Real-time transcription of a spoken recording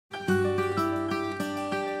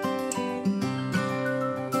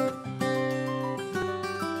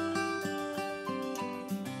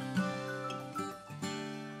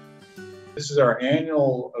This is our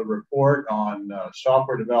annual report on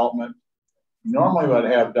software development. Normally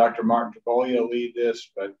I'd have Dr. Martin Topolia lead this,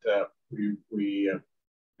 but they've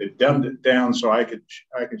dumbed it down so I could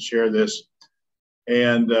share this.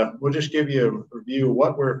 And we'll just give you a review of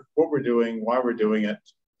what we're doing, why we're doing it,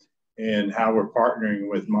 and how we're partnering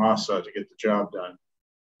with MASA to get the job done.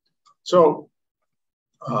 So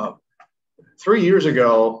 3 years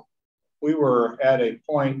ago, we were at a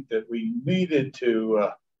point that we needed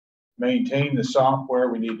to maintain the software.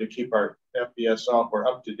 We needed to keep our FBS software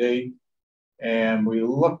up to date. And we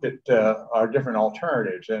looked at our different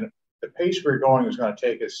alternatives. And the pace we were going was going to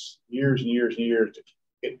take us years and years and years to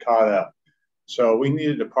get caught up. So we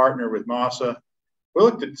needed to partner with MASA. We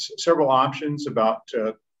looked at several options about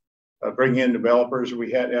bringing in developers.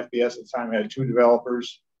 We had FBS at the time, we had 2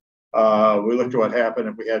 developers. We looked at what happened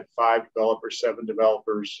if we had 5 developers, 7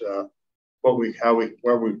 developers, where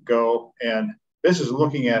we'd go. And this is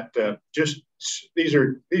looking at these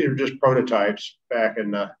are just prototypes back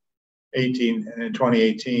in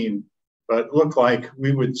 2018, but it looked like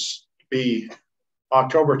we would be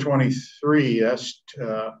October 23. That's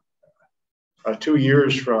 2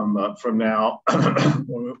 years from now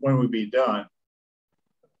when we'd be done.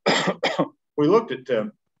 We looked at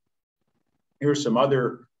here's some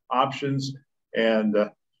other options, and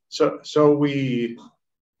so we've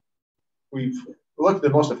looked at the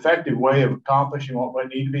most effective way of accomplishing what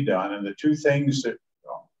needed to be done. And the 2 things that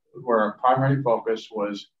were our primary focus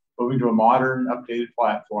was moving to a modern, updated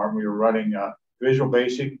platform. We were running Visual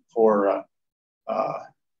Basic for a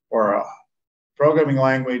programming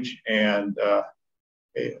language and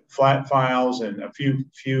flat files and a few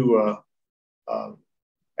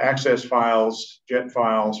access files, jet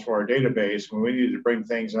files for our database. When we needed to bring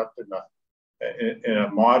things up in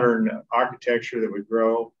a modern architecture that would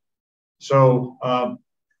grow. So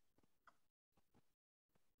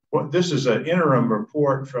this is an interim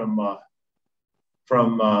report from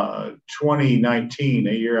 2019,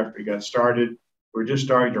 a year after we got started. We're just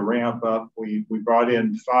starting to ramp up. We brought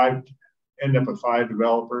in 5, ended up with 5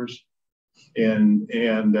 developers, and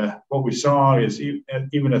what we saw is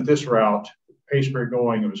even at this route, the pace we're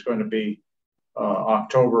going, it was going to be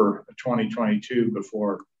October 2022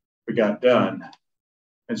 before we got done.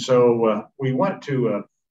 And so we went to a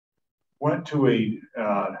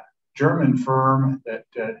German firm that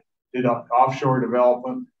did offshore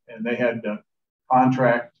development, and they had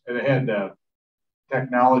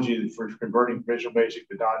technology for converting Visual Basic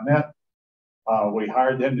to .NET. We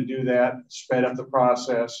hired them to do that, sped up the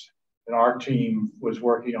process, and our team was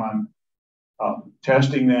working on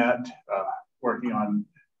testing that, working on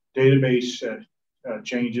database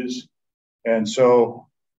changes. And so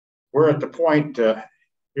we're at the point,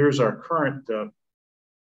 here's our current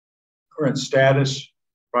status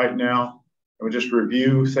right now. And we'll just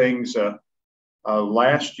review things.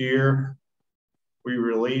 Last year, we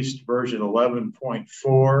released version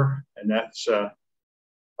 11.4,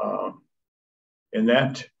 and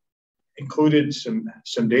that included some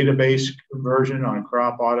database conversion on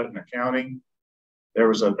crop audit and accounting. There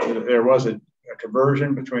was a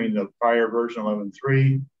conversion between the prior version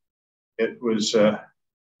 11.3. It was an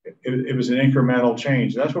incremental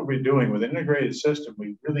change. That's what we're doing with an integrated system.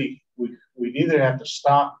 We either have to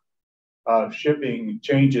stop shipping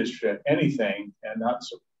changes to anything and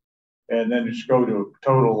then just go to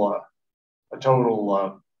a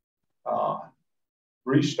total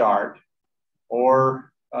restart,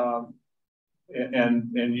 or and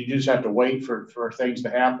you just have to wait for things to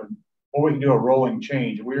happen, or we can do a rolling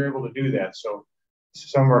change. We were able to do that. So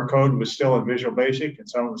some of our code was still in Visual Basic, and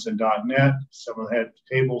some of us in .NET. Some of them had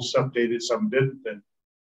tables updated, some didn't,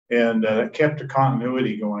 and it kept the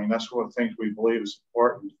continuity going. That's one of the things we believe is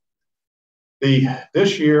important.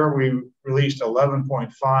 This year we released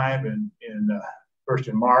 11.5 first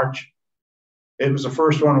in March. It was the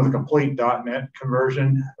first one with a complete .NET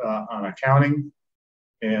conversion on accounting,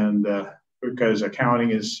 and because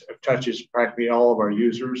accounting touches practically all of our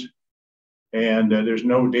users, and there's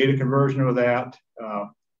no data conversion of that.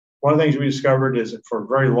 One of the things we discovered is that for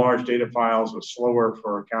very large data files, it was slower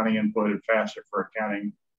for accounting input and faster for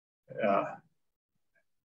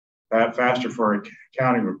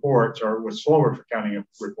accounting reports, or was slower for accounting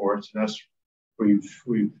reports. And that's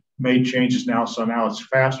we've made changes now, so now it's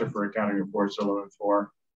faster for accounting reports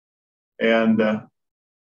 11.4, and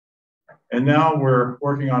now we're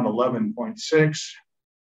working on 11.6,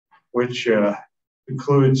 which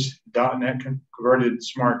includes .NET converted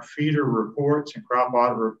smart feeder reports and crop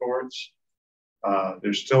audit reports.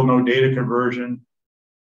 There's still no data conversion,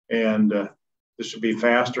 and this would be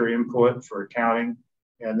faster input for accounting.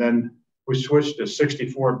 And then we switched to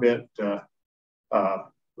 64-bit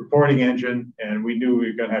reporting engine, and we knew we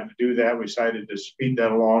were going to have to do that. We decided to speed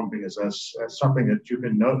that along because that's something that you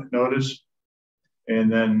can notice.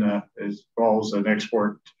 And then as well as an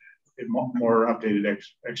export, more updated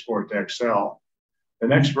export to Excel. The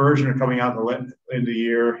next version coming out in the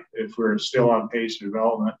year, if we're still on pace of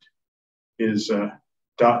development, is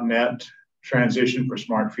 .NET transition for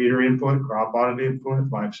smart feeder input, crop audit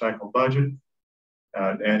input, life cycle budget,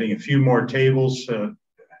 adding a few more tables,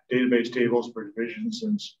 database tables for divisions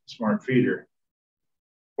and smart feeder.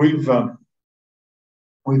 We've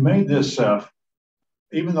made this,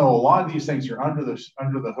 even though a lot of these things are under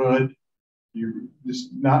the hood, there's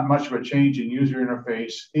not much of a change in user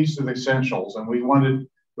interface. These are the essentials, and we wanted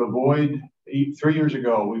to avoid, 3 years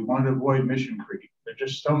ago, we wanted to avoid mission creep.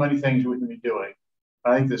 There's just so many things we can be doing.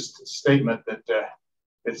 I think this statement that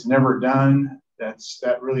it's never done,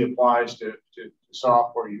 that really applies to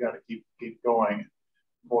software. You got to keep going.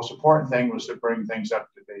 The most important thing was to bring things up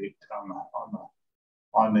to date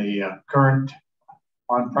on the current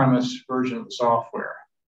on-premise version of the software,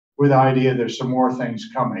 with the idea there's some more things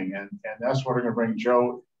coming, and that's what we're going to bring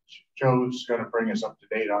Joe. Joe's going to bring us up to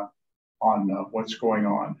date on what's going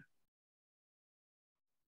on.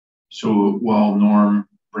 So while Norm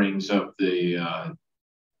brings up the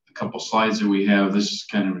couple slides that we have, this is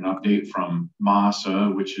kind of an update from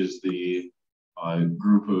MASA, which is the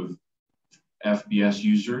group of FBS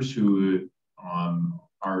users who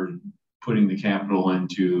are putting the capital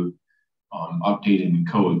into updating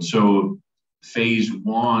the code. So phase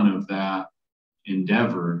one of that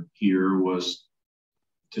endeavor here was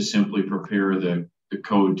to simply prepare the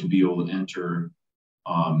code to be able to enter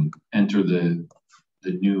the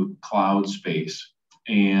new cloud space.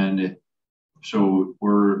 And so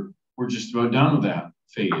we're just about done with that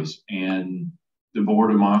phase. And the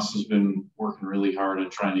board of MASA has been working really hard on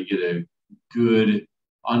trying to get a good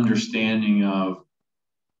understanding of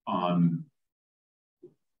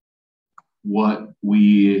what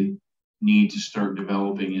we need to start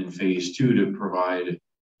developing in phase two to provide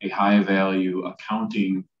a high value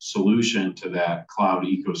accounting solution to that cloud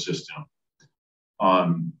ecosystem.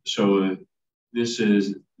 So this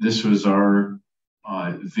was our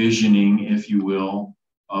visioning, if you will,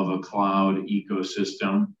 of a cloud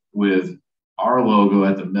ecosystem with our logo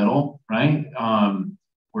at the middle, right?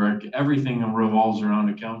 Where everything revolves around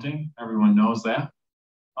accounting. Everyone knows that.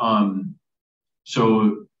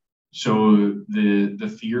 So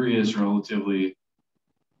the theory is relatively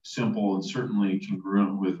simple and certainly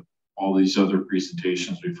congruent with all these other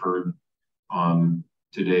presentations we've heard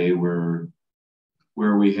today, where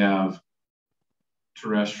we have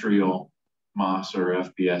terrestrial MASA or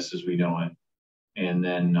FBS as we know it, and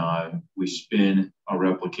then we spin a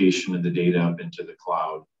replication of the data up into the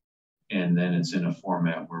cloud, and then it's in a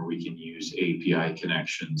format where we can use API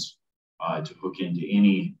connections to hook into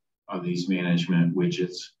any of these management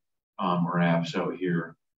widgets or apps out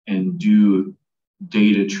here and do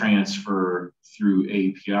data transfer through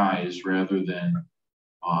APIs rather than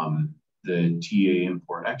the TA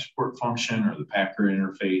import export function or the packer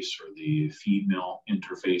interface or the feed mill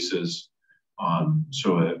interfaces.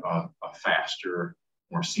 So a faster,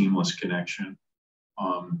 more seamless connection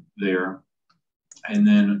there. And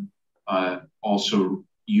then also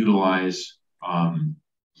utilize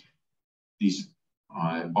these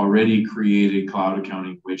already created cloud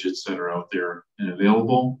accounting widgets that are out there and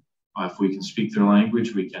available. If we can speak their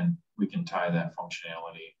language, we can tie that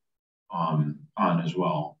functionality on as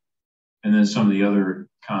well. And then some of the other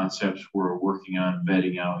concepts we're working on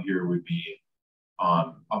vetting out here would be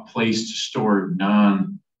a place to store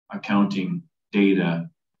non-accounting data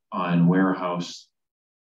and warehouse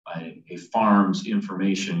a farm's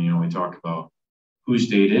information. You know, we talk about whose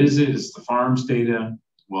data is it? It's the farm's data.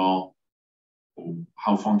 Well,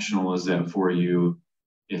 how functional is that for you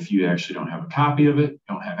if you actually don't have a copy of it,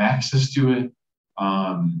 don't have access to it,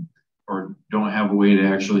 or don't have a way to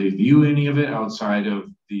actually view any of it outside of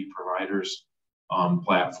the provider's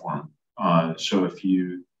platform? So if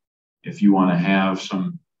you want to have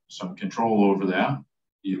some control over that,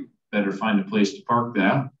 you better find a place to park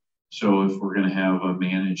that. So if we're going to have a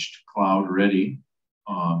managed cloud ready,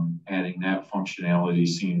 adding that functionality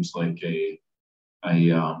seems like a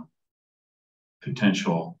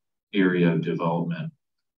potential area of development.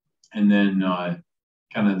 And then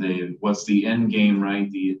kind of what's the end game, right?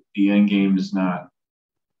 The end game is not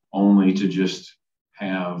only to just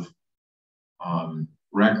have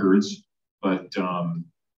records, but to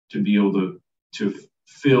be able to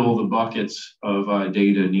fill the buckets of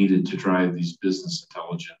data needed to drive these business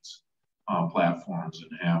intelligence platforms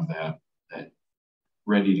and have that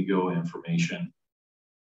ready to go information.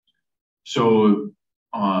 So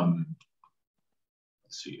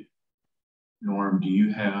let's see. Norm,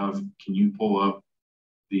 can you pull up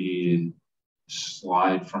the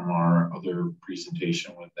slide from our other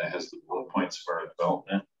presentation that has the bullet points for our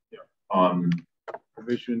development? Yeah.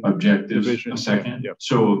 Division, objectives, division, a second. Yep.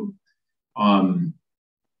 So,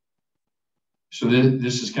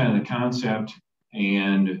 this is kind of the concept,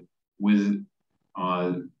 and with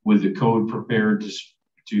the code prepared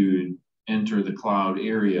to enter the cloud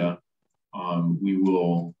area, we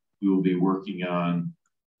will be working on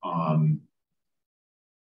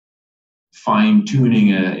fine-tuning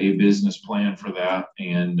a business plan for that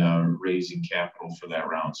and raising capital for that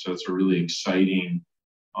round. So it's a really exciting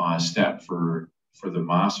step for the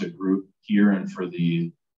MASA group here and for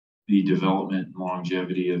the development and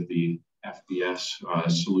longevity of the FBS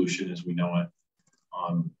solution as we know it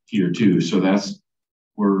here too. So this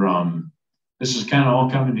is kind of all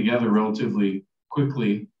coming together relatively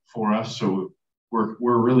quickly for us. So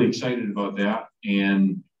we're really excited about that.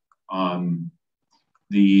 And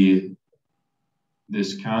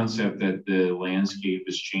this concept that the landscape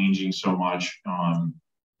is changing so much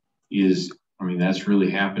that's really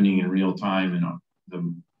happening in real time, and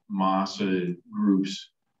the MASA group's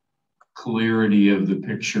clarity of the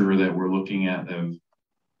picture that we're looking at of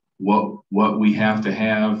what we have to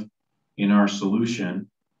have in our solution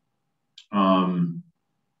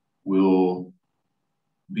will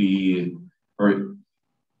be, or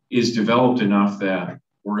is developed enough that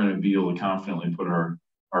we're going to be able to confidently put our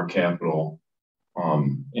capital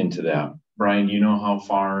into that. Brian, do you know how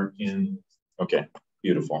far in? Okay,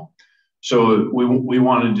 beautiful. So we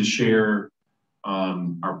wanted to share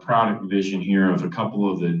our product vision here of a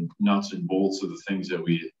couple of the nuts and bolts of the things that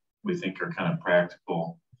we think are kind of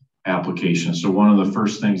practical applications. So one of the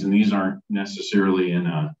first things, and these aren't necessarily in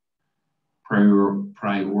a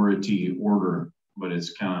priority order, but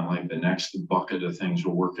it's kind of like the next bucket of things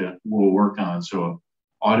we'll work on. So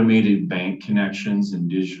automated bank connections and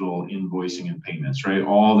digital invoicing and payments, right?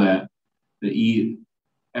 All that,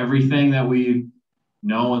 everything that we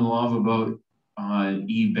know and love about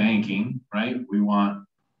e-banking, right? We want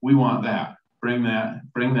that. Bring that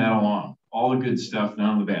along. All the good stuff,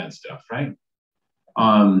 none of the bad stuff, right?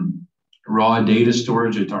 Raw data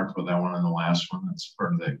storage, I talked about that one on the last one. That's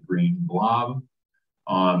part of that green blob.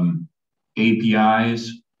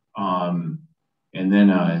 APIs, and then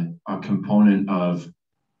a component of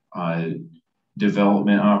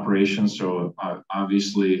development operations. So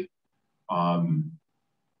obviously,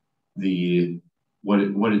 what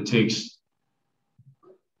it takes,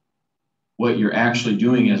 what you're actually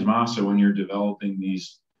doing as MASA when you're developing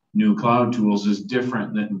these new cloud tools is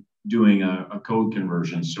different than doing a code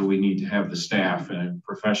conversion. So we need to have the staff and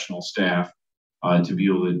professional staff to be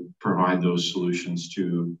able to provide those solutions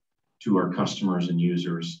to our customers and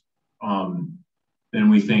users. Then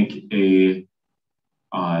we think a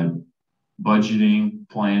budgeting,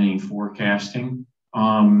 planning, forecasting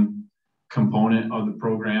component of the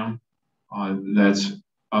program that's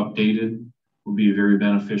updated will be very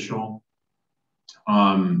beneficial.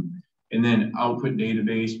 And then output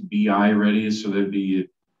database, BI ready, so there'd be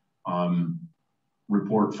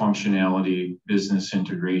report functionality, business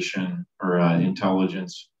integration, or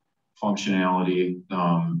intelligence functionality.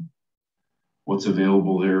 What's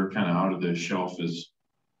available there kind of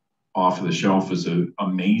off the shelf is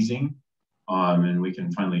amazing. And we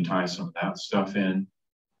can finally tie some of that stuff in.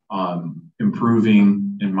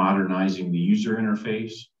 Improving and modernizing the user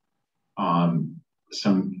interface.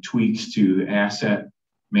 Some tweaks to asset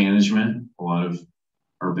management. A lot of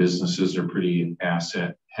our businesses are pretty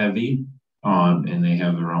asset heavy, and they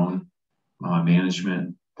have their own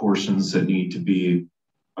management portions that need to be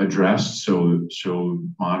addressed. So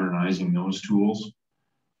modernizing those tools.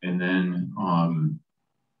 And then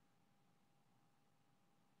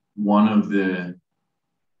one of the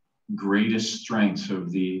greatest strengths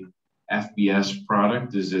of the FBS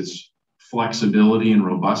product is its flexibility and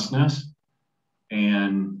robustness.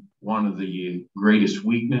 And one of the greatest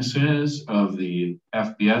weaknesses of the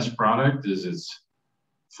FBS product is its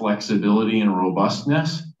flexibility and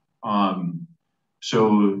robustness.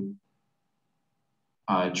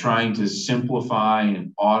 Trying to simplify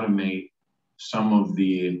and automate some of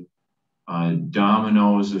the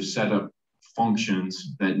dominoes of setup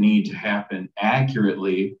functions that need to happen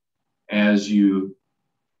accurately as you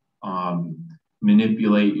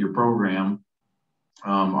manipulate your program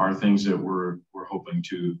are things that we're hoping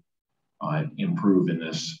to improve in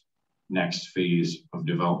this next phase of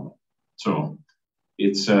development. So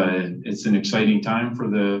it's an exciting time for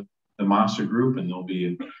the MASA group, and there'll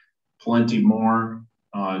be plenty more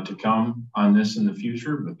to come on this in the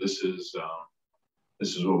future. But this is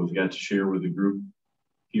what we've got to share with the group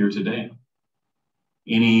here today.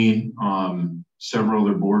 Any several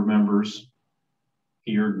other board members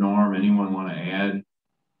here, Norm, anyone want to add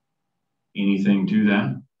anything to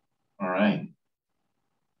that? All right.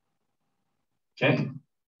 Okay.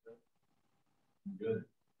 Good.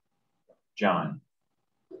 John.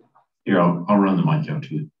 Here, I'll run the mic out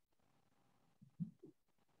to you.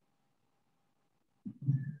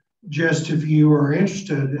 Just if you are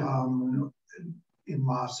interested in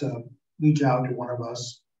MASA, reach out to one of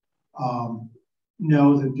us.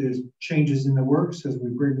 Know that there's changes in the works as we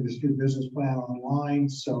bring this new business plan online.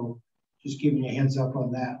 So just giving you a heads up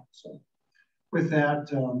on that. So with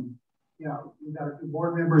that, yeah, we've got a few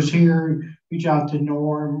board members here. Reach out to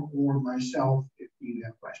Norm or myself if you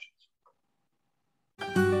have questions.